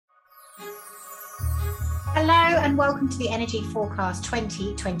Hello and welcome to the Energy Forecast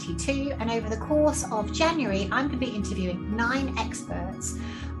 2022. And over the course of January, I'm going to be interviewing 9 experts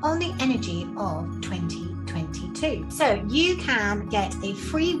on the energy of 2022. So you can get a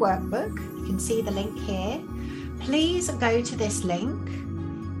free workbook. You can see the link here. Please go to this link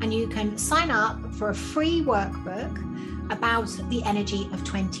and you can sign up for a free workbook about the energy of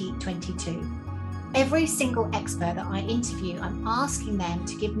 2022. Every single expert that I interview, I'm asking them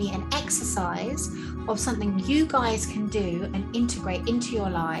to give me an exercise of something you guys can do and integrate into your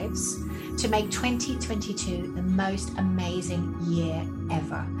lives to make 2022 the most amazing year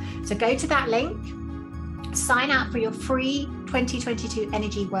ever. So go to that link, sign up for your free 2022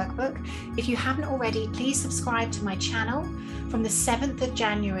 energy workbook. If you haven't already, please subscribe to my channel. From the 7th of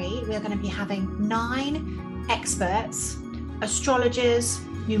January, we're going to be having 9 experts, astrologers,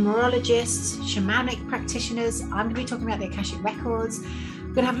 numerologists, shamanic practitioners. I'm going to be talking about the Akashic Records.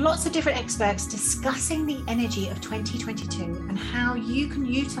 We're going to have lots of different experts discussing the energy of 2022 and how you can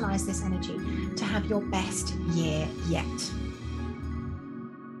utilize this energy to have your best year yet.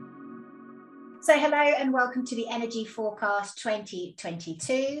 So hello and welcome to the Energy Forecast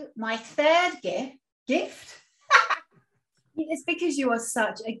 2022. My third gift. It's because you are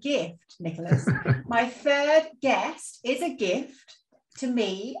such a gift, Nicholas. My third guest is a gift to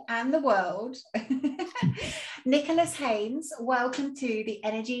me and the world. Nicholas Haynes, welcome to the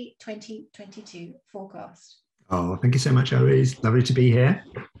Energy 2022 forecast. Oh, thank you so much, Eloise. Lovely to be here.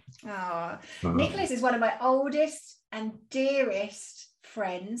 Nicholas is one of my oldest and dearest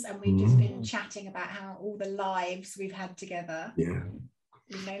friends, and we've just been chatting about how all the lives we've had together. Yeah.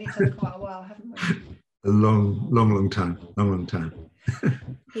 We've known each other quite a while, haven't we? A long time.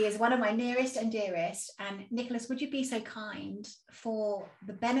 He is one of my nearest and dearest. And Nicholas, would you be so kind, for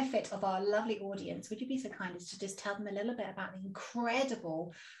the benefit of our lovely audience, would you be so kind as to just tell them a little bit about the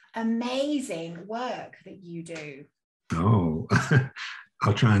incredible, amazing work that you do? Oh,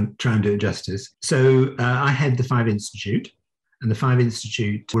 I'll try and do it justice. So I head the Five Institute, and the Five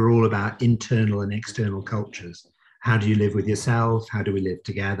Institute, we're all about internal and external cultures. How do you live with yourself? How do we live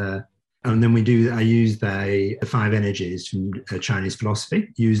together? And then I use the 5 energies from Chinese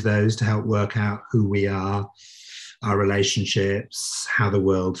philosophy, use those to help work out who we are, our relationships, how the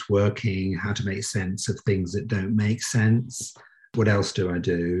world's working, how to make sense of things that don't make sense. What else do I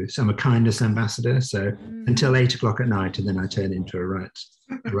do? So I'm a kindness ambassador. So until 8 o'clock at night, and then I turn into a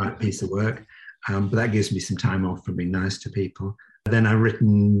right piece of work. But that gives me some time off from being nice to people. Then I've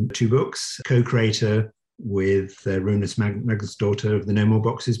written 2 books, co-creator with Runas Magnesdottir of the No More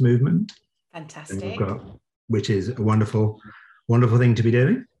Boxes movement. Fantastic. Which is a wonderful thing to be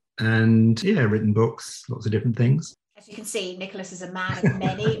doing. And yeah, written books, lots of different things. As you can see, Nicholas is a man of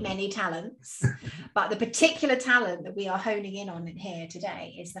many talents. But the particular talent that we are honing in on here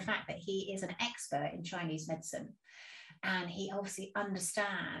today is the fact that he is an expert in Chinese medicine. And he obviously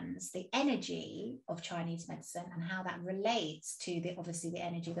understands the energy of Chinese medicine and how that relates to the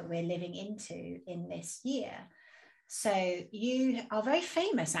energy that we're living into in this year. So you are very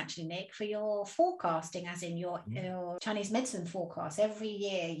famous, actually, Nick, for your forecasting, as in your Chinese medicine forecast. Every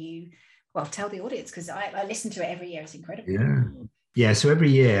year tell the audience, because I listen to it every year. It's incredible. Yeah. So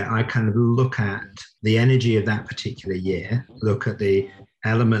every year I kind of look at the energy of that particular year, look at the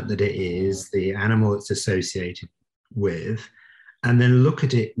element that it is, the animal it's associated with, and then look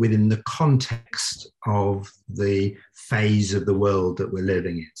at it within the context of the phase of the world that we're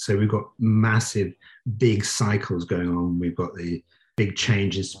living in. So we've got massive, big cycles going on. We've got the big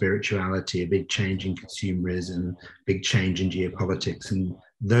change in spirituality, a big change in consumerism, big change in geopolitics. And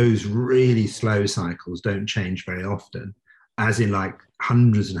those really slow cycles don't change very often, as in like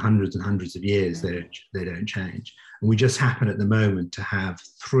hundreds and hundreds of years, they don't change. And we just happen at the moment to have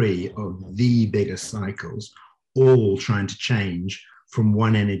 3 of the biggest cycles all trying to change from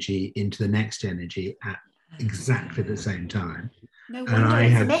one energy into the next energy at exactly the same time. No wonder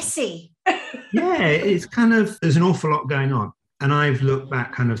it's messy. Yeah, it's kind of, there's an awful lot going on. And I've looked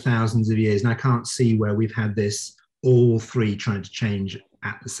back kind of thousands of years and I can't see where we've had this, all 3 trying to change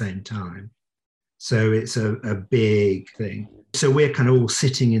at the same time. So it's a big thing. So we're kind of all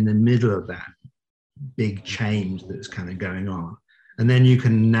sitting in the middle of that big change that's kind of going on. And then you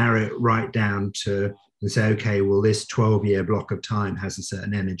can narrow it right down to and say, okay, well, this 12-year block of time has a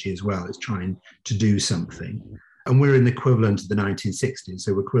certain energy as well. It's trying to do something. And we're in the equivalent of the 1960s,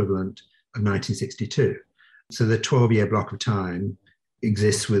 so we're equivalent of 1962. So the 12-year block of time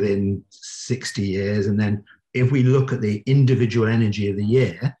exists within 60 years. And then if we look at the individual energy of the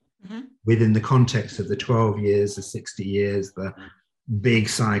year within the context of the 12 years, the 60 years, the big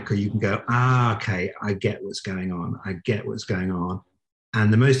cycle, you can go, okay, I get what's going on.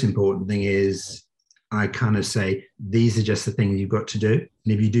 And the most important thing is I kind of say, these are just the things you've got to do.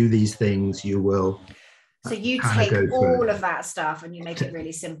 And if you do these things, you will. So you take all of that stuff and you make it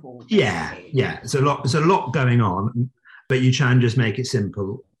really simple. Basically. Yeah. It's a lot going on, but you try and just make it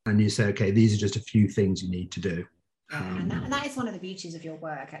simple. And you say, okay, these are just a few things you need to do. And that is one of the beauties of your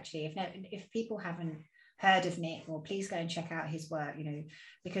work, actually. If people haven't heard of Nick, well, please go and check out his work,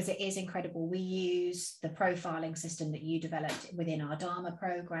 because it is incredible. We use the profiling system that you developed within our Dharma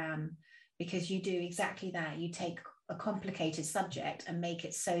program, because you do exactly that. You take a complicated subject and make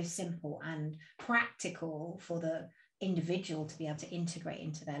it so simple and practical for the individual to be able to integrate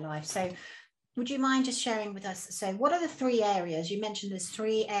into their life. So would you mind just sharing with us, so what are the 3 areas? You mentioned there's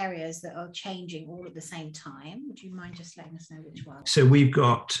 3 areas that are changing all at the same time. Would you mind just letting us know which one? So we've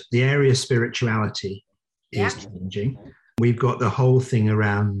got the area of spirituality is changing. We've got the whole thing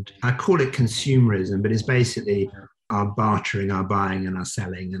around, I call it consumerism, but it's basically our bartering, our buying and our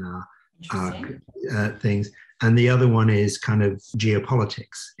selling and our things. And the other one is kind of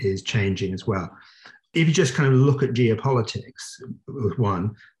geopolitics is changing as well. If you just kind of look at geopolitics with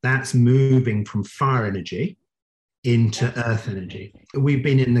one, that's moving from fire energy into earth energy. We've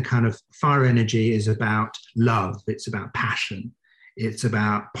been in the kind of fire energy is about love. It's about passion. It's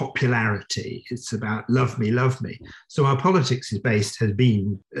about popularity. It's about love me, love me. So our politics has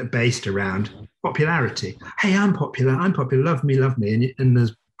been based around popularity. Hey, I'm popular, love me, love me. And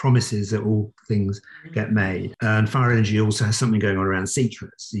there's promises that all things get made. And fire energy also has something going on around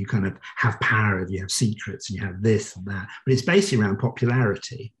secrets. You kind of have power if you have secrets and you have this and that, but it's basically around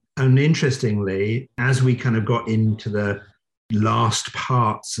popularity. And interestingly, as we kind of got into the last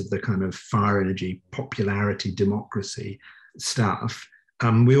parts of the kind of fire energy, popularity, democracy stuff,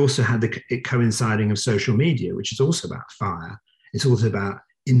 we also had it coinciding of social media, which is also about fire. It's also about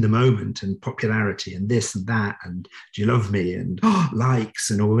in the moment and popularity and this and that and do you love me and likes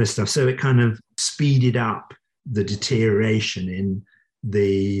and all this stuff. So it kind of speeded up the deterioration in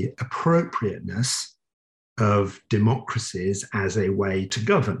the appropriateness of democracies as a way to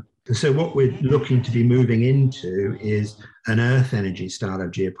govern. And so what we're looking to be moving into is an earth energy style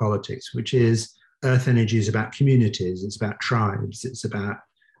of geopolitics, which is earth energy is about communities, it's about tribes, it's about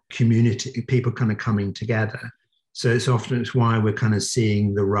community, people kind of coming together. So it's why we're kind of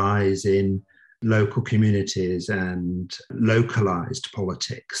seeing the rise in local communities and localized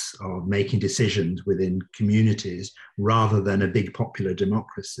politics of making decisions within communities rather than a big popular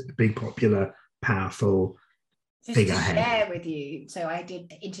democracy, a big popular powerful figurehead. Just to share with you, so I did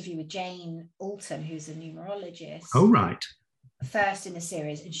an interview with Jane Alton, who's a numerologist. Oh, right. First in the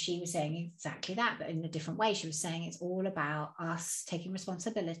series, and she was saying exactly that, but in a different way. She was saying it's all about us taking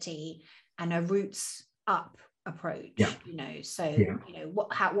responsibility and a roots up approach. So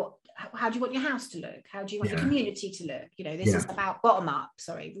how do you want your house to look? How do you want your community to look? This is about bottom up.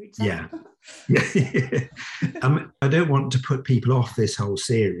 Sorry, roots up. I don't want to put people off this whole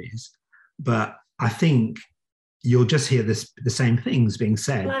series, but I think you'll just hear the same things being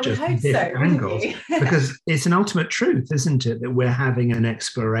said, just from different angles, because it's an ultimate truth, isn't it, that we're having an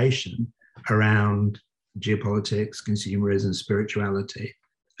exploration around geopolitics, consumerism, spirituality.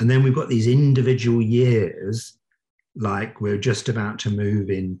 And then we've got these individual years, like we're just about to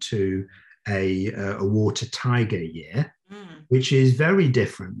move into a water tiger year, which is very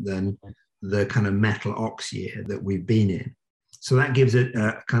different than the kind of metal ox year that we've been in. So that gives it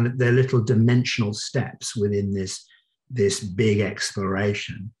kind of their little dimensional steps within this big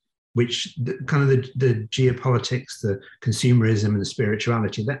exploration, which kind of the geopolitics, the consumerism and the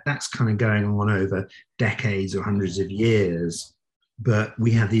spirituality, that's kind of going on over decades or hundreds of years. But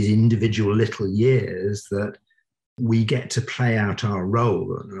we have these individual little years that we get to play out our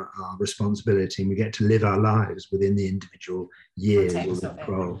role and our responsibility, and we get to live our lives within the individual years of the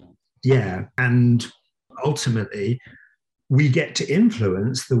role. Yeah. And ultimately, we get to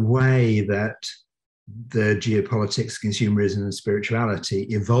influence the way that the geopolitics, consumerism, and spirituality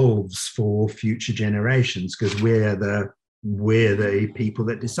evolves for future generations, because we're the people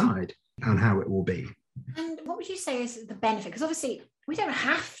that decide on how it will be. And what would you say is the benefit? Because obviously we don't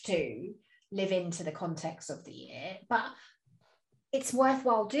have to live into the context of the year, but it's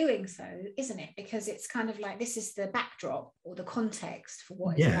worthwhile doing so, isn't it? Because it's kind of like this is the backdrop or the context for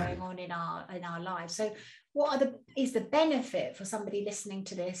what is going on in our lives. So what is the benefit for somebody listening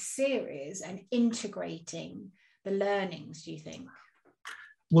to this series and integrating the learnings, do you think?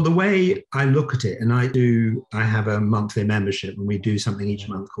 Well, the way I look at it, and I have a monthly membership, and we do something each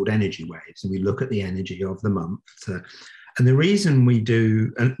month called Energy Waves, and we look at the energy of the month. And the reason we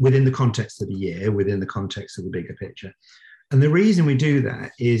do, within the context of the year, within the context of the bigger picture, and the reason we do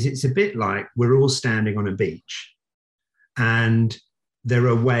that is it's a bit like we're all standing on a beach, and there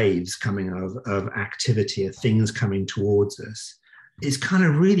are waves coming of activity, of things coming towards us. It's kind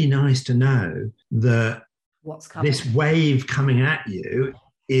of really nice to know that this wave coming at you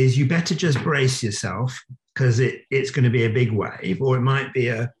is, you better just brace yourself, because it's going to be a big wave, or it might be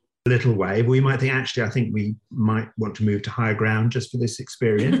a little wave, or you might think, actually, I think we might want to move to higher ground just for this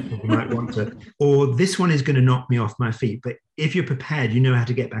experience. Or we might want to, or this one is going to knock me off my feet. But if you're prepared, you know how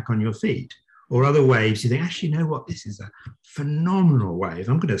to get back on your feet. Or other waves, you think, actually, you know what? This is a phenomenal wave.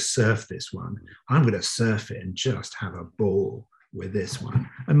 I'm going to surf this one. I'm going to surf it and just have a ball with this one.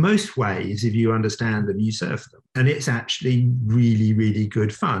 And most waves, if you understand them, you surf them. And it's actually really, really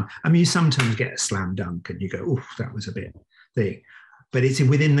good fun. I mean, you sometimes get a slam dunk and you go, oh, that was a bit thing. But it's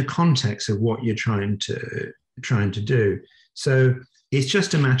within the context of what you're trying to do. So it's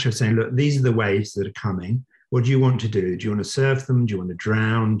just a matter of saying, look, these are the waves that are coming. What do you want to do? Do you want to surf them? Do you want to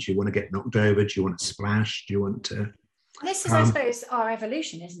drown? Do you want to get knocked over? Do you want to splash? Do you want to... This is, I suppose, our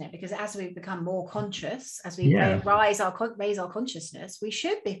evolution, isn't it? Because as we become more conscious, as we raise our consciousness, we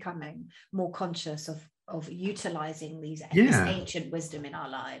should be becoming more conscious of utilizing this ancient wisdom in our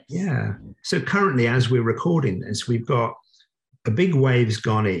lives. Yeah. So currently, as we're recording this, we've got a big wave's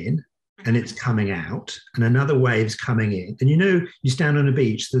gone in and it's coming out, and another wave's coming in. And you stand on a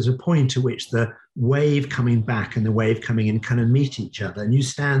beach, there's a point to which the wave coming back and the wave coming in kind of meet each other, and you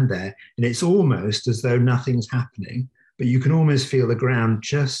stand there and it's almost as though nothing's happening, but you can almost feel the ground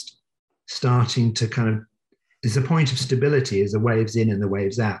just starting to kind of, there's a point of stability as the wave's in and the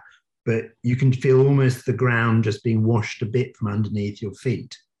wave's out, but you can feel almost the ground just being washed a bit from underneath your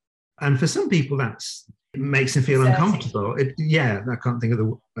feet. And for some people, it makes them feel uncomfortable. I can't think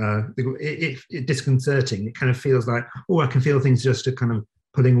of it's disconcerting. It kind of feels like, oh, I can feel things just are kind of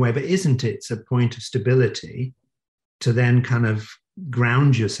pulling away, but isn't it? It's a point of stability to then kind of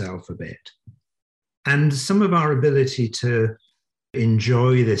ground yourself a bit. And some of our ability to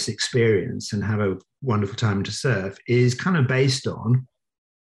enjoy this experience and have a wonderful time to surf is kind of based on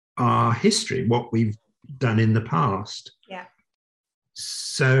our history, what we've done in the past. Yeah.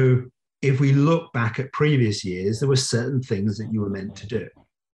 So if we look back at previous years, there were certain things that you were meant to do.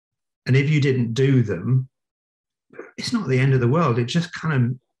 And if you didn't do them, it's not the end of the world. It just kind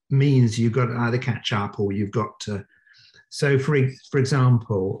of means you've got to either catch up or you've got to. So for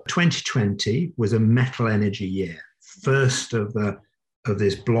example, 2020 was a metal energy year, first of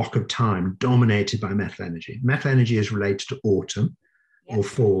this block of time dominated by metal energy. Metal energy is related to autumn or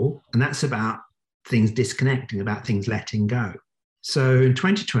fall, and that's about things disconnecting, about things letting go. So in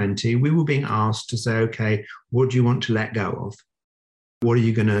 2020, we were being asked to say, okay, what do you want to let go of? What are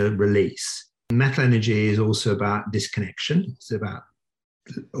you going to release? Metal energy is also about disconnection. It's about,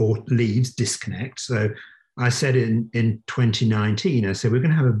 or leaves disconnect. So I said in 2019, I said, we're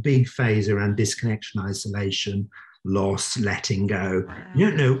going to have a big phase around disconnection, isolation, loss, letting go. Wow.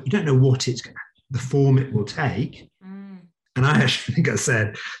 You don't know what the form it will take. And I actually think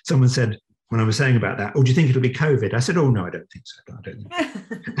someone said, when I was saying about that, oh, do you think it'll be COVID? I said, oh, no, I don't think so. I don't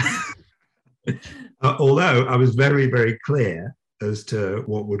think so. Although I was very, very clear as to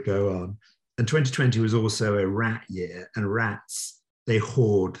what would go on. And 2020 was also a rat year, and rats, they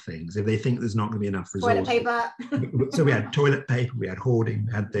hoard things. If they think there's not going to be enough resources. Toilet paper. So we had toilet paper, we had hoarding,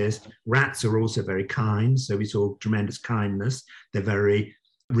 we had this. Rats are also very kind. So we saw tremendous kindness. They're very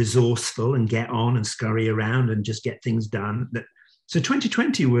resourceful and get on and scurry around and just get things done. So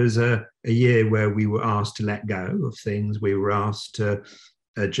 2020 was a year where we were asked to let go of things. We were asked to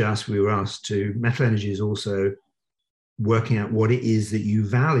adjust. We were asked to, metal energy is also working out what it is that you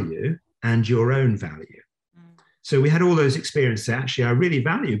value and your own value. So we had all those experiences. Actually, I really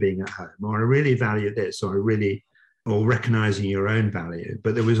value being at home, or I really value this, or recognizing your own value.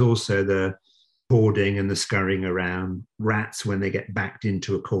 But there was also the hoarding and the scurrying around. Rats, when they get backed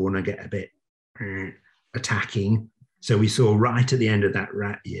into a corner, get a bit attacking. So we saw right at the end of that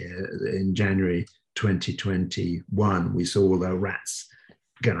rat year, in January 2021, we saw all the rats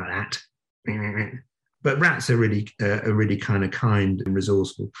go like that. But rats are really kind of kind and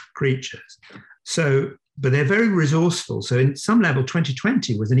resourceful creatures. So, but they're very resourceful. So in some level,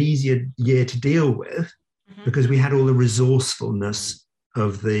 2020 was an easier year to deal with because we had all the resourcefulness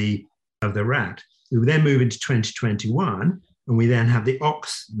of the rat. We then move into 2021, and we then have the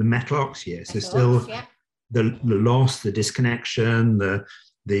metal ox year. So still the loss, the disconnection,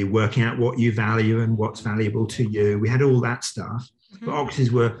 the working out what you value and what's valuable to you. We had all that stuff. But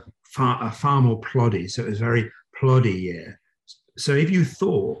oxes were far more ploddy. So it was a very ploddy year. So if you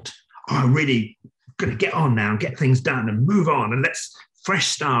thought, oh, I'm really going to get on now and get things done and move on and let's fresh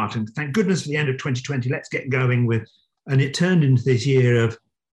start, and thank goodness for the end of 2020, let's get going with, and it turned into this year of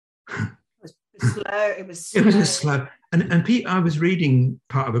slow. It was slow. It was a slow. And Pete, I was reading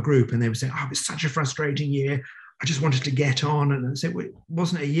part of a group and they were saying, oh, it was such a frustrating year. I just wanted to get on. And I said, well, it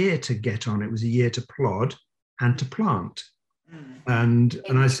wasn't a year to get on. It was a year to plod and to plant. And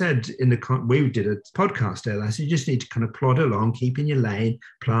I said we did a podcast there. I said, you just need to kind of plod along, keep in your lane,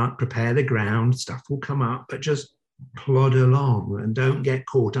 plant, prepare the ground, stuff will come up, but just plod along and don't get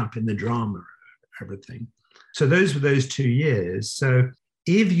caught up in the drama of everything. So those were those 2 years. So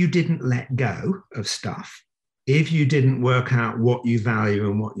if you didn't let go of stuff, if you didn't work out what you value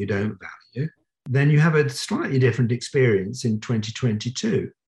and what you don't value, then you have a slightly different experience in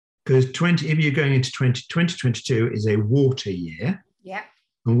 2022. Because if you're going into 2022 is a water year. Yeah.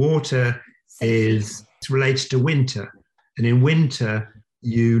 And water is related to winter. And in winter,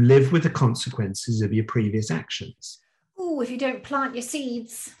 you live with the consequences of your previous actions. Oh, if you don't plant your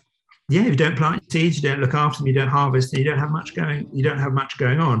seeds. Yeah, if you don't plant your seeds, you don't look after them, you don't harvest, you don't have much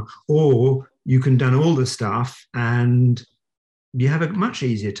going on. Or you can done all the stuff and you have a much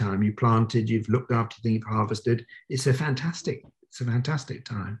easier time. You planted, you've looked after, you've harvested. It's a fantastic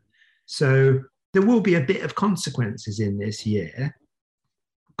time. So there will be a bit of consequences in this year.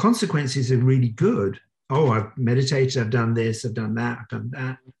 Consequences are really good. Oh, I've meditated, I've done this, I've done that, I've done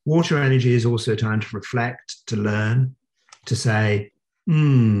that. Water energy is also a time to reflect, to learn, to say,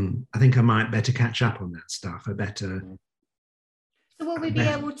 I think I might better catch up on that stuff. So will we be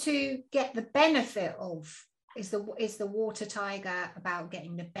able to get the benefit of, is the water tiger about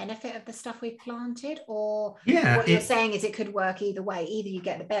getting the benefit of the stuff we've planted? Or what you're saying is it could work either way. Either you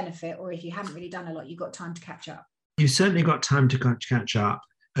get the benefit, or if you haven't really done a lot, you've got time to catch up. You've certainly got time to catch up.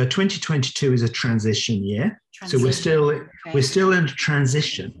 2022 is a transition year. So we're still in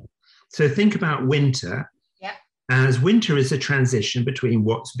transition. So think about winter. As winter is a transition between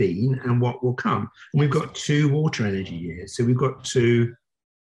what's been and what will come. And we've got 2 water energy years. So we've got 2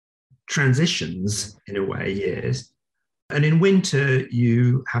 transitions, in a way, years. And in winter,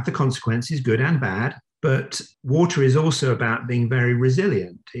 you have the consequences, good and bad. But water is also about being very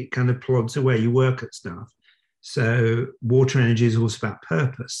resilient. It kind of plods away, you work at stuff. So water energy is also about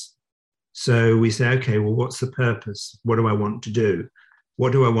purpose. So we say, okay, well, what's the purpose? What do I want to do?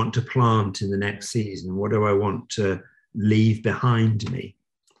 What do I want to plant in the next season? What do I want to leave behind me?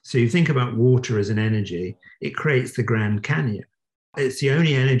 So you think about water as an energy, it creates the Grand Canyon. It's the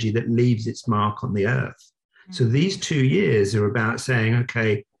only energy that leaves its mark on the earth. So these 2 years are about saying,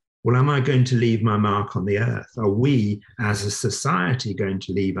 okay, well, am I going to leave my mark on the earth? Are we as a society going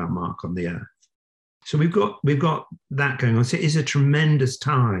to leave our mark on the earth? So we've got that going on. So it is a tremendous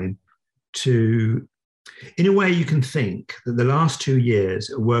time to, in a way, you can think that the last 2 years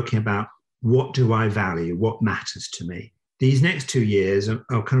are working about what do I value, what matters to me. These next 2 years are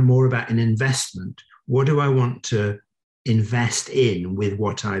kind of more about an investment. What do I want to invest in with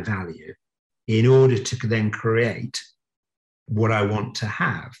what I value in order to then create what I want to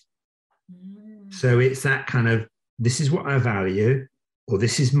have? So it's that kind of, this is what I value, or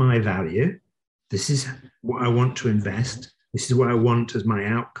this is my value. This is what I want to invest. This is what I want as my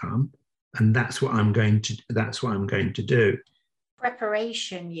outcome. And that's what I'm going to do.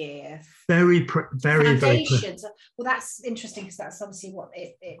 Preparation year. Very. Foundations. Well, that's interesting because that's obviously what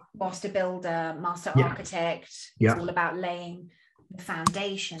it master builder, master architect. It's all about laying the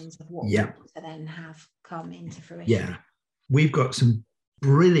foundations of what we want to then have come into fruition. Yeah. We've got some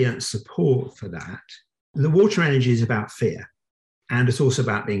brilliant support for that. The water energy is about fear, and it's also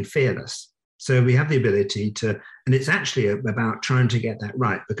about being fearless. So we have the ability to, and it's actually about trying to get that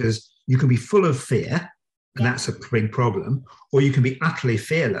right, because you can be full of fear, and that's a big problem, or you can be utterly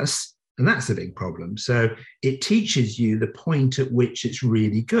fearless, and that's a big problem. So it teaches you the point at which it's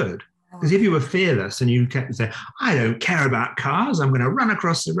really good. Because if you were fearless and you kept saying, I don't care about cars, I'm going to run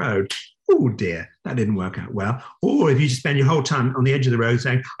across the road. Oh dear, that didn't work out well. Or if you just spend your whole time on the edge of the road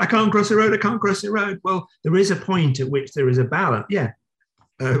saying, I can't cross the road, I can't cross the road. Well, there is a point at which there is a balance. Yeah.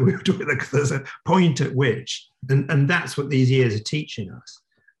 There's a point at which, and that's what these years are teaching us.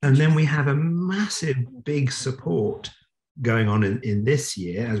 And then we have a massive, big support going on in this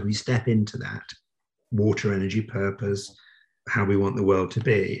year as we step into that water energy purpose, how we want the world to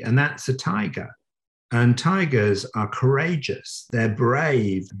be. And that's a tiger. And tigers are courageous. They're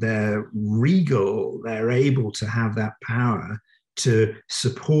brave. They're regal. They're able to have that power to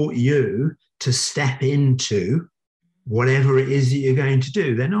support you to step into whatever it is that you're going to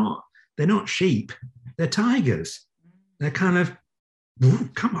do. They're not sheep. They're tigers. They're kind of,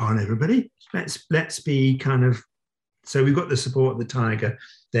 come on, everybody. Let's be kind of, so we've got the support of the tiger.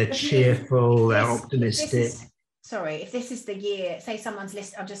 They're cheerful, they're optimistic. If this is the year, say someone's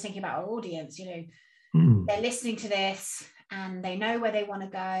listening, I'm just thinking about our audience, they're listening to this and they know where they want to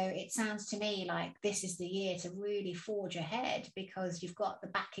go, it sounds to me like this is the year to really forge ahead, because you've got the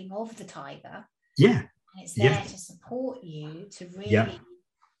backing of the tiger. Yeah. And it's there to support you to really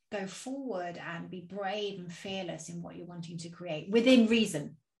go forward and be brave and fearless in what you're wanting to create within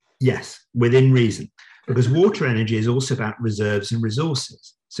reason. Yes, within reason. Because water energy is also about reserves and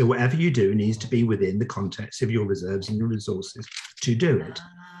resources. So whatever you do needs to be within the context of your reserves and your resources to do it.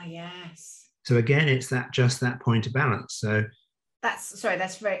 Ah, yes. So again, it's that point of balance. So that's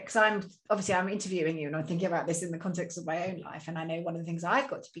very, because I'm interviewing you and I'm thinking about this in the context of my own life. And I know one of the things I've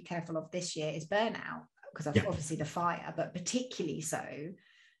got to be careful of this year is burnout, because I've obviously the fire, but particularly so,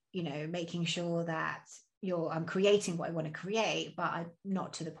 making sure that I'm creating what I want to create, but I'm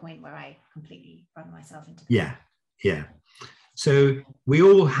not to the point where I completely run myself into the yeah. So we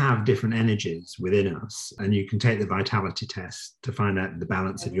all have different energies within us, and you can take the vitality test to find out the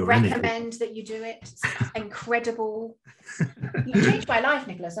balance of your energy. I recommend that you do it. It's incredible. You changed my life,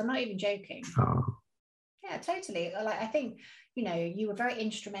 Nicholas. I'm not even joking. Oh. Yeah, totally. Like, I think, you were very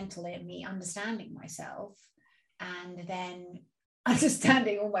instrumental in me understanding myself, and then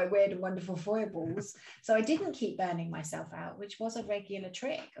understanding all my weird and wonderful foibles, so I didn't keep burning myself out, which was a regular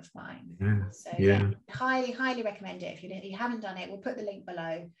trick of mine. Highly recommend it. If you haven't done it, we'll put the link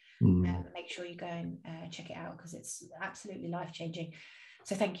below. Make sure you go and check it out, because it's absolutely life-changing.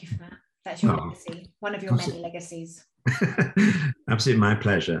 So thank you for that. That's your legacy, one of your many legacies. Absolutely, my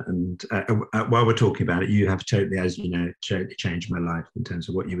pleasure. And while we're talking about it, you have totally, as you know, totally changed my life in terms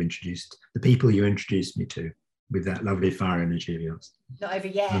of what you introduced, the people you introduced me to, with that lovely fire energy of yours. Not over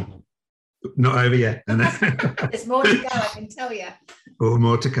yet. Not over yet. There's more to go, I can tell you. Oh,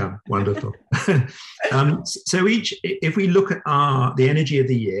 more to come. Wonderful. So if we look at the energy of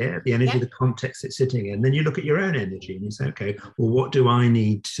the year, the energy of the context it's sitting in, then you look at your own energy and you say, okay, well, what do I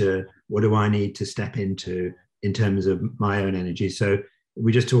need to step into in terms of my own energy? So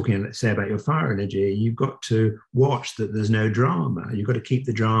we're just talking, let's say, about your fire energy. You've got to watch that there's no drama. You've got to keep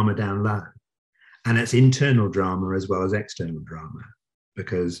the drama down low. And it's internal drama as well as external drama,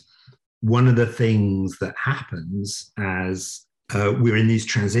 because one of the things that happens as we're in these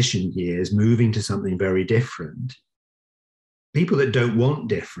transition years, moving to something very different, people that don't want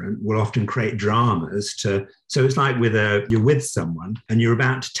different will often create dramas so it's like you're with someone and you're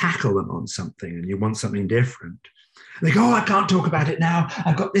about to tackle them on something and you want something different. And they go, oh, I can't talk about it now.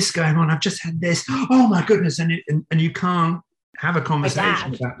 I've got this going on. I've just had this. Oh my goodness. And you can't have a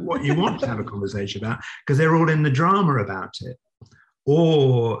conversation about what you want to have a conversation about, because they're all in the drama about it.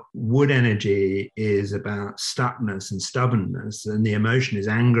 Or wood energy is about stuckness and stubbornness, and the emotion is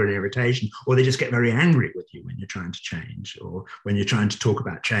anger and irritation, or they just get very angry with you when you're trying to change, or when you're trying to talk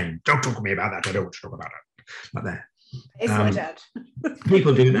about change. Don't talk to me about that. I don't want to talk about it. Like that. It's my dad.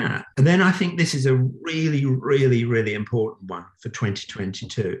 People do that. And then I think this is a really, really, really important one for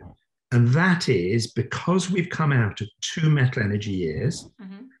 2022. And that is because we've come out of 2 metal energy years,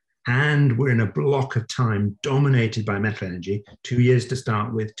 and we're in a block of time dominated by metal energy, 2 years to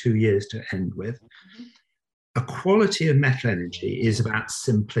start with, 2 years to end with. A quality of metal energy is about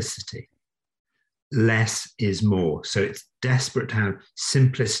simplicity. Less is more. So it's desperate to have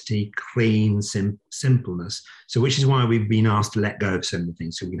simplicity, clean, simpleness. So which is why we've been asked to let go of so many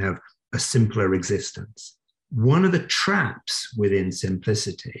things, so we can have a simpler existence. One of the traps within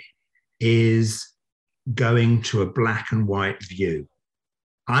simplicity is going to a black and white view.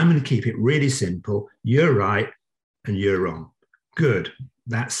 I'm going to keep it really simple. You're right and you're wrong. Good.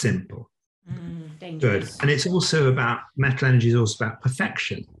 That's simple. Good. And it's also about, metal energy is also about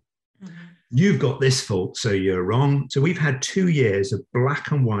perfection. You've got this fault, so you're wrong. So we've had 2 years of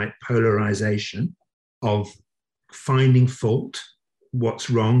black and white polarization of finding fault, what's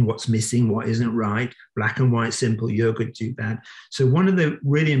wrong, what's missing, what isn't right, black and white, simple, you're good, too bad. So one of the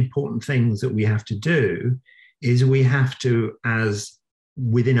really important things that we have to do is we have to, as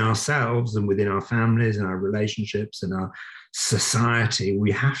within ourselves and within our families and our relationships and our society,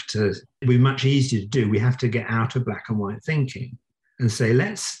 we have to, it'll be much easier to do, we have to get out of black and white thinking and say,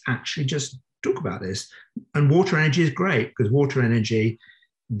 let's actually just talk about this. And water energy is great, because water energy,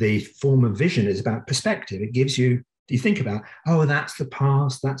 the form of vision, is about perspective. It gives you think about, oh, that's the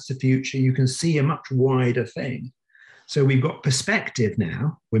past, that's the future. You can see a much wider thing. So we've got perspective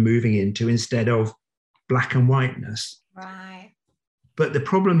now we're moving into, instead of black and whiteness. Right. But the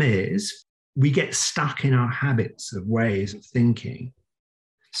problem is we get stuck in our habits of ways of thinking.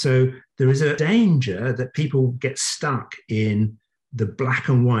 So there is a danger that people get stuck in the black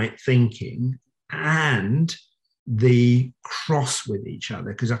and white thinking and the cross with each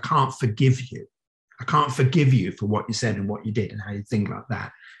other, because I can't forgive you. I can't forgive you for what you said and what you did and how you think like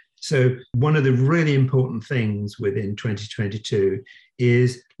that. So one of the really important things within 2022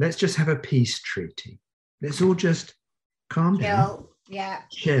 is let's just have a peace treaty. Let's all just calm down,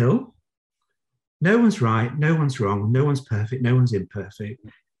 chill. No one's right, no one's wrong, no one's perfect, no one's imperfect.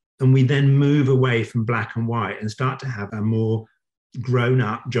 And we then move away from black and white and start to have a more grown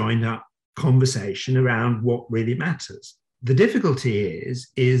up, joined up conversation around what really matters. The difficulty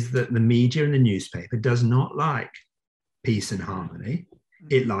is that the media and the newspaper does not like peace and harmony.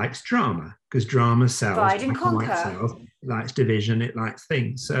 It likes drama, because drama sells. Divide and conquer. Sells. It likes division, it likes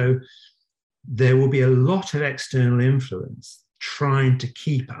things. So there will be a lot of external influence trying to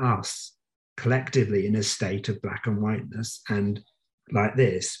keep us collectively in a state of black and whiteness and like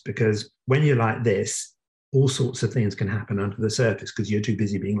this, because when you're like this, all sorts of things can happen under the surface because you're too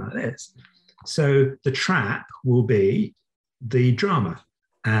busy being like this. So the trap will be the drama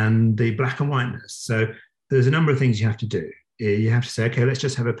and the black and whiteness. So there's a number of things you have to do. You have to say, okay, let's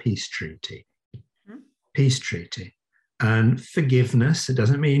just have a peace treaty. Peace treaty. And forgiveness, it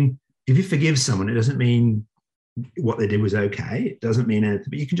doesn't mean, if you forgive someone, it doesn't mean what they did was okay. It doesn't mean anything,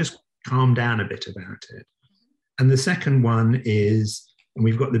 but you can just calm down a bit about it. And the second one is, and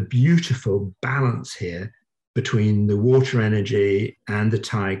we've got the beautiful balance here between the water energy and the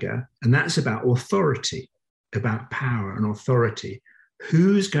tiger, and that's about authority, about power and authority.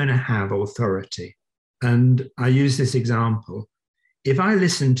 Who's going to have authority? And I use this example. If I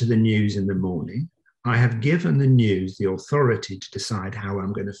listen to the news in the morning, I have given the news the authority to decide how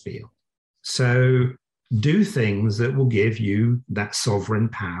I'm going to feel. So do things that will give you that sovereign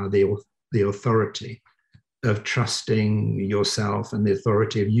power, the authority of trusting yourself and the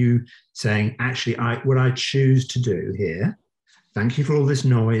authority of you saying, actually, what I choose to do here, thank you for all this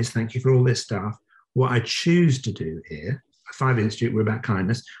noise, thank you for all this stuff. What I choose to do here, at 5 Institute, we're about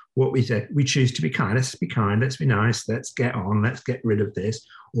kindness. What we say, we choose to be kind. Let's be kind, let's be nice, let's get on, let's get rid of this.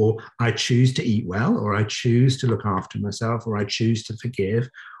 Or I choose to eat well, or I choose to look after myself, or I choose to forgive,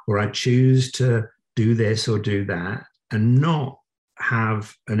 or I choose to do this or do that, and not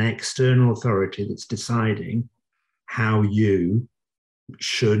have an external authority that's deciding how you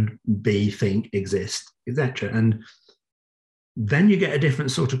should be, think, exist, etc. And then you get a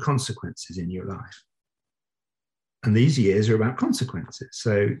different sort of consequences in your life. And these years are about consequences.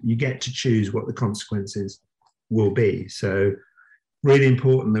 So you get to choose what the consequences will be. So really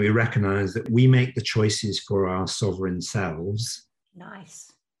important that we recognize that we make the choices for our sovereign selves.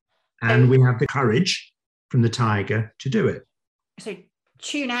 Nice. And we have the courage from the tiger to do it. So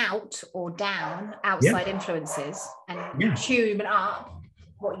tune out or down outside influences and tune up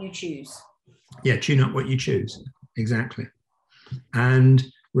what you choose. Yeah, tune up what you choose. Exactly. And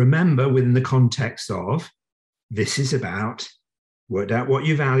remember, within the context of, this is about worked out what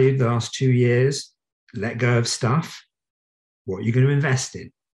you valued the last 2 years, let go of stuff, what are you going to invest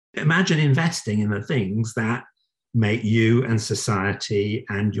in? Imagine investing in the things that make you and society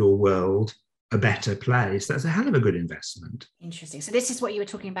and your world a better place. That's a hell of a good investment. Interesting. So this is what you were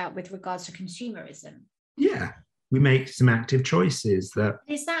talking about with regards to consumerism. Yeah. We make some active choices that...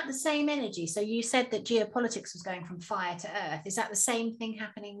 Is that the same energy? So you said that geopolitics was going from fire to earth. Is that the same thing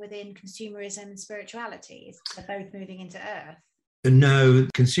happening within consumerism and spirituality? They're both moving into earth? No,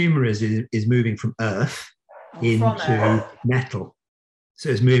 consumerism is moving from earth into metal. So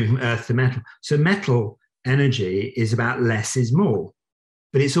it's moving from earth to metal. So metal energy is about less is more,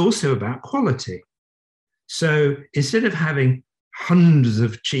 but it's also about quality. So instead of having hundreds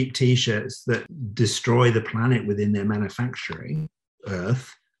of cheap t-shirts that destroy the planet within their manufacturing, earth,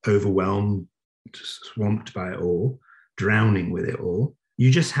 overwhelmed, swamped by it all, drowning with it all,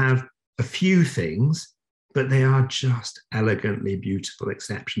 you just have a few things, but they are just elegantly beautiful,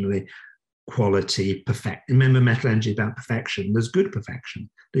 exceptionally quality, perfect. Remember, metal energy is about perfection. There's good perfection.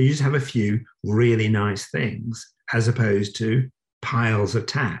 You just have a few really nice things as opposed to piles of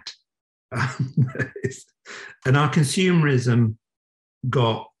tat. And our consumerism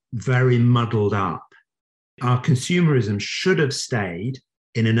got very muddled up. Our consumerism should have stayed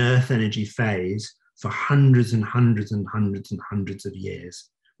in an earth energy phase for hundreds and hundreds and hundreds and hundreds of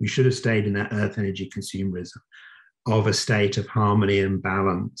years. We should have stayed in that earth energy consumerism of a state of harmony and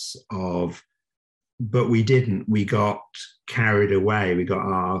balance but we didn't. We got carried away. We got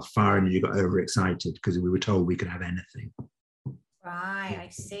our fire energy, got overexcited because we were told we could have anything. Right, I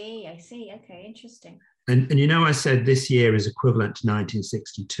see. Okay, interesting. And you know, I said this year is equivalent to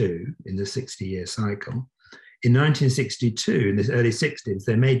 1962 in the 60-year cycle. In 1962, in the early 60s,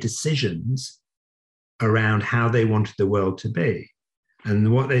 they made decisions around how they wanted the world to be.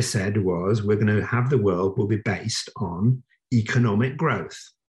 And what they said was, we're going to have the world will be based on economic growth.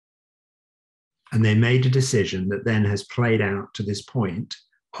 And they made a decision that then has played out to this point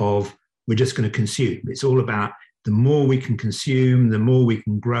of we're just going to consume. It's all about the more we can consume, the more we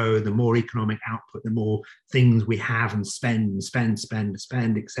can grow, the more economic output, the more things we have and spend,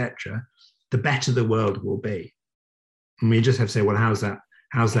 etc., the better the world will be. And we just have to say, well, how's that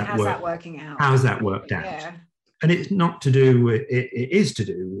working out? How's that worked out? Yeah. And it's not to do with, it is to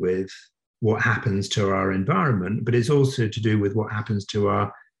do with what happens to our environment, but it's also to do with what happens to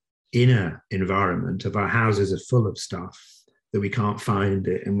our inner environment. Of our houses are full of stuff that we can't find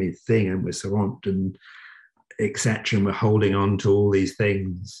it, and we think, and we're swamped, and etc. And we're holding on to all these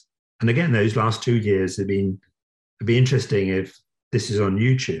things. And again, those last 2 years it'd be interesting if this is on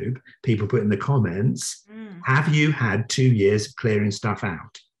YouTube, people put in the comments, have you had 2 years of clearing stuff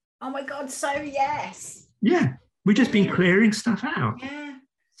out? Oh my God, so yes. Yeah, we've just been clearing stuff out. Yeah.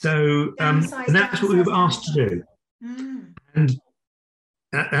 So and that's what we were asked to do. And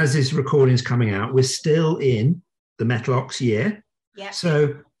as this recording is coming out, we're still in the Metal Ox year. Yeah.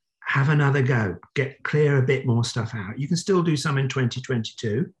 So have another go, clear a bit more stuff out. You can still do some in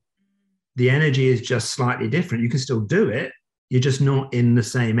 2022. The energy is just slightly different. You can still do it. You're just not in the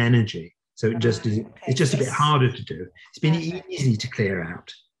same energy. So it just is, it's just a bit harder to do. It's been easy to clear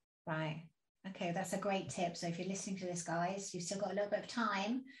out. Right. Okay, that's a great tip. So if you're listening to this, guys, you've still got a little bit of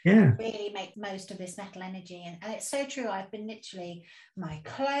time. Yeah. Really make the most of this metal energy. And it's so true. I've been literally my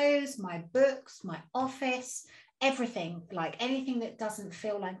clothes, my books, my office, everything, like anything that doesn't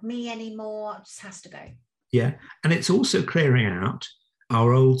feel like me anymore just has to go. Yeah. And it's also clearing out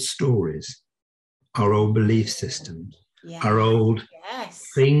our old stories, our old belief systems, our old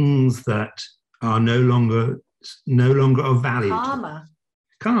things that are no longer of value.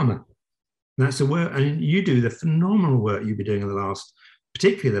 Karma. That's a word. And you do the phenomenal work you've been doing in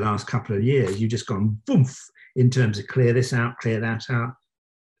particularly the last couple of years. You've just gone boom in terms of clear this out, clear that out,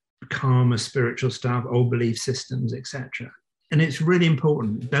 karma, spiritual stuff, old belief systems, etc. And it's really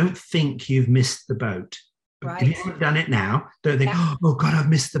important. Don't think you've missed the boat. Right. If you haven't done it now, don't think, oh God, I've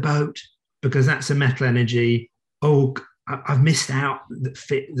missed the boat, because that's a metal energy. Oh, I've missed out.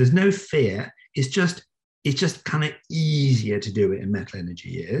 There's no fear. It's just kind of easier to do it in metal energy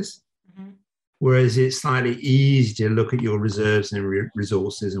years. Whereas it's slightly easier to look at your reserves and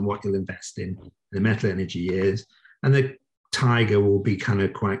resources and what you'll invest in the metal energy years. And the tiger will be kind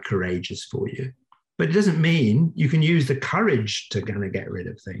of quite courageous for you. But it doesn't mean you can use the courage to kind of get rid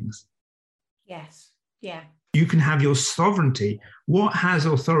of things. Yes. Yeah. You can have your sovereignty. What has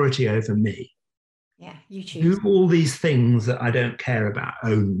authority over me? Yeah, you choose. Do all these things that I don't care about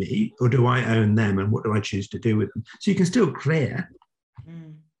own me, or do I own them, and what do I choose to do with them? So you can still clear.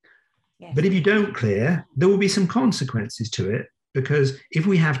 Yes. But if you don't clear, there will be some consequences to it, because if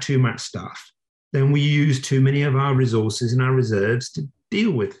we have too much stuff, then we use too many of our resources and our reserves to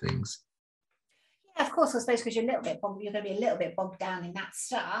deal with things. Yeah, of course, I suppose, because you're going to be a little bit bogged down in that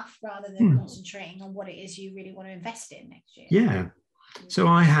stuff rather than concentrating on what it is you really want to invest in next year. Yeah. So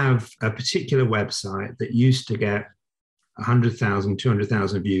I have a particular website that used to get 100,000,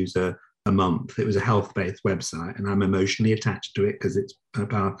 200,000 views a month. It was a health-based website, and I'm emotionally attached to it because it's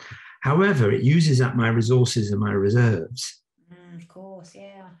about. However, it uses up my resources and my reserves. Of course,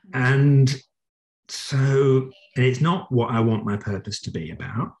 yeah. And so, and it's not what I want my purpose to be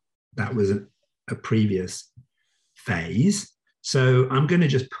about. That was a previous phase. So I'm going to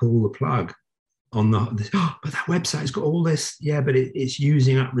just pull the plug on but that website's got all this. Yeah, but it's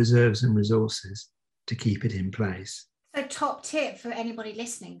using up reserves and resources to keep it in place. So top tip for anybody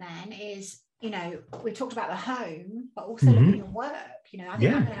listening then is, we talked about the home, but also look at your work. I think I'm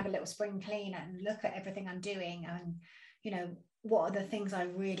going to have a little spring clean and look at everything I'm doing, and, what are the things I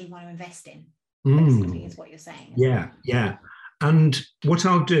really want to invest in, basically, is what you're saying. Yeah. And what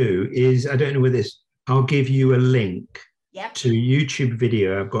I'll do is, I don't know where I'll give you a link to a YouTube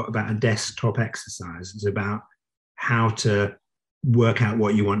video I've got about a desktop exercise. It's about how to work out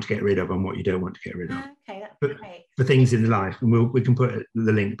what you want to get rid of and what you don't want to get rid of. Okay, that's great. For things in life, and we can put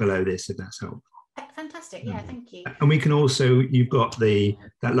the link below this if that's helpful. Fantastic. Yeah, thank you. And we can also, you've got that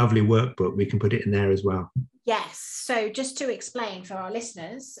lovely workbook, we can put it in there as well. Yes. So just to explain for our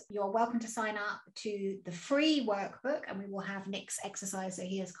listeners, you're welcome to sign up to the free workbook, and we will have Nick's exercise that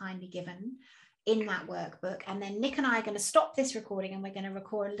he has kindly given in that workbook. And then Nick and I are going to stop this recording, and we're going to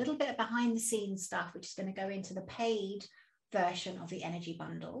record a little bit of behind the scenes stuff, which is going to go into the paid version of the energy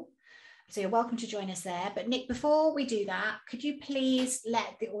bundle. So you're welcome to join us there. But Nick, before we do that, could you please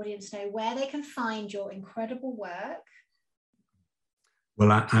let the audience know where they can find your incredible work?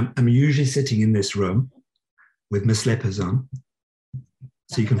 Well, I'm usually sitting in this room with my slippers on.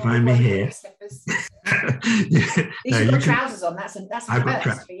 So you can find me here. You've got trousers on. That's a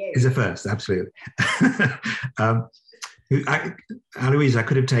first for you. It's a first, absolutely. Aloise, I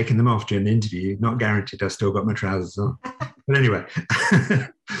could have taken them off during the interview. Not guaranteed. I've still got my trousers on. But anyway,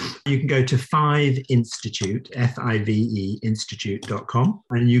 you can go to Five Institute, FIVE Institute.com,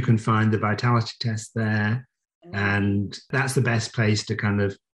 and you can find the vitality test there. And that's the best place to kind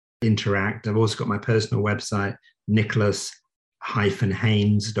of interact. I've also got my personal website,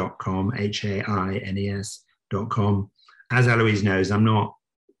 Nicholas-Haynes.com, HAINES.com. As Aloise knows, I'm not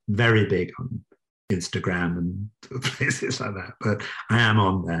very big on Instagram and places like that, but I am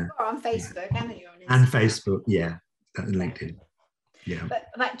on there. Or on Facebook, and you're on Instagram. And Facebook, yeah, and LinkedIn. Yeah.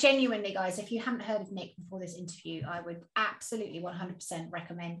 But genuinely, guys, if you haven't heard of Nick before this interview, I would absolutely 100%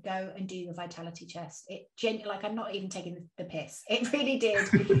 recommend go and do the vitality test. Like, I'm not even taking the piss. It really did.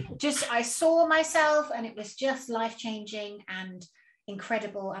 I saw myself, and it was just life-changing and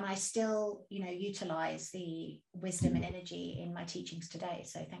incredible. And I still, utilize the wisdom and energy in my teachings today.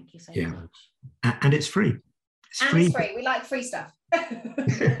 So thank you so much. And it's free. It's free. We like free stuff.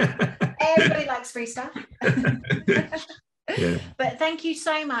 Everybody likes free stuff. Yeah. But thank you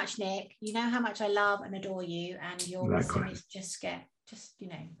so much, Nick. You know how much I love and adore you, and your wisdom is just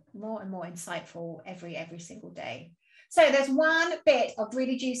more and more insightful every single day. So there's one bit of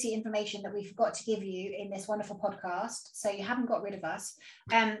really juicy information that we forgot to give you in this wonderful podcast, so you haven't got rid of us.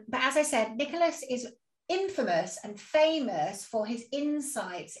 But as I said, Nicholas is infamous and famous for his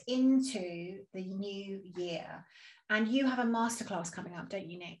insights into the new year, and you have a masterclass coming up, don't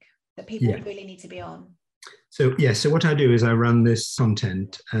you, Nick, that people really need to be on? So what I do is I run this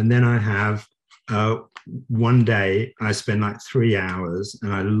content, and then I have one day I spend like 3 hours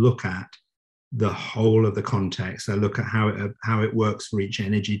and I look at the whole of the context. I look at how it works for each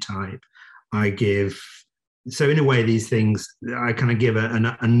energy type. So in a way, these things, I kind of give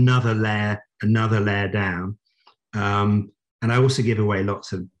another layer down. And I also give away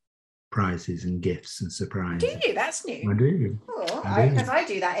lots of prizes and gifts and surprises. Do you? That's new. I do. Oh, because I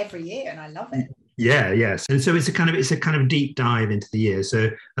do that every year and I love it. Yeah, yes. And so it's a kind of deep dive into the year. So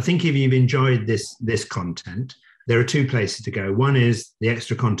I think if you've enjoyed this content, there are two places to go. One is the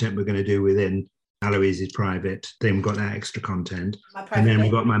extra content we're going to do within Aloise's private. Then we've got that extra content. And then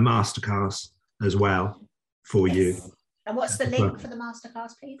we've got my masterclass as well for you. And what's the link for the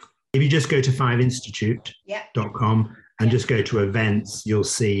masterclass, please? If you just go to fiveinstitute.com and just go to events, you'll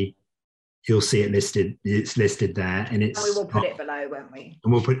see it listed. It's listed there, and we will put it below, won't we?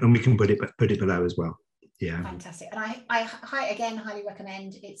 And we can put it below as well. Yeah, fantastic. And I highly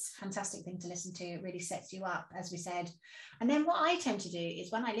recommend. It's a fantastic thing to listen to. It really sets you up, as we said. And then what I tend to do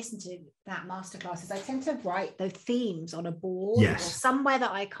is when I listen to that masterclass, is I tend to write the themes on a board or somewhere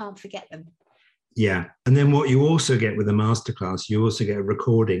that I can't forget them. Yeah. And then what you also get with the masterclass, you also get a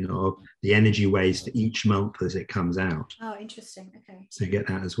recording of the energy waves for each month as it comes out. Oh, interesting. Okay. So you get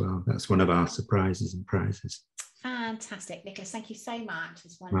that as well. That's one of our surprises and prizes. Fantastic. Nicholas, thank you so much.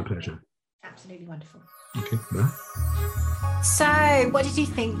 It's wonderful. My pleasure. Absolutely wonderful. Okay, bye. So what did you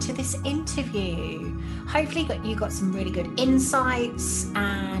think to this interview? Hopefully you got some really good insights,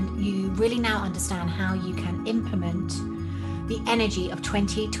 and you really now understand how you can implement the energy of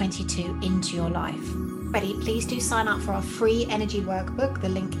 2022 into your life. Ready? Please do sign up for our free energy workbook. The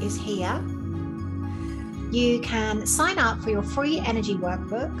link is here. You can sign up for your free energy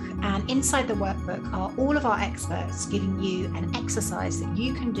workbook, and inside the workbook are all of our experts giving you an exercise that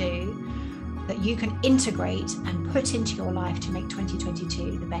you can do, that you can integrate and put into your life to make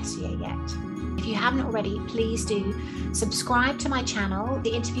 2022 the best year yet. If you haven't already, please do subscribe to my channel.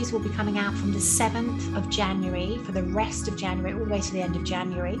 The interviews will be coming out from the 7th of January for the rest of January, all the way to the end of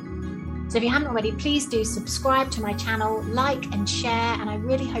January. So if you haven't already, please do subscribe to my channel, like and share, and I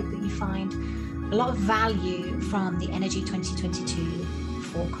really hope that you find a lot of value from the Energy 2022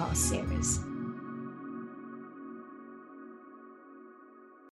 forecast series.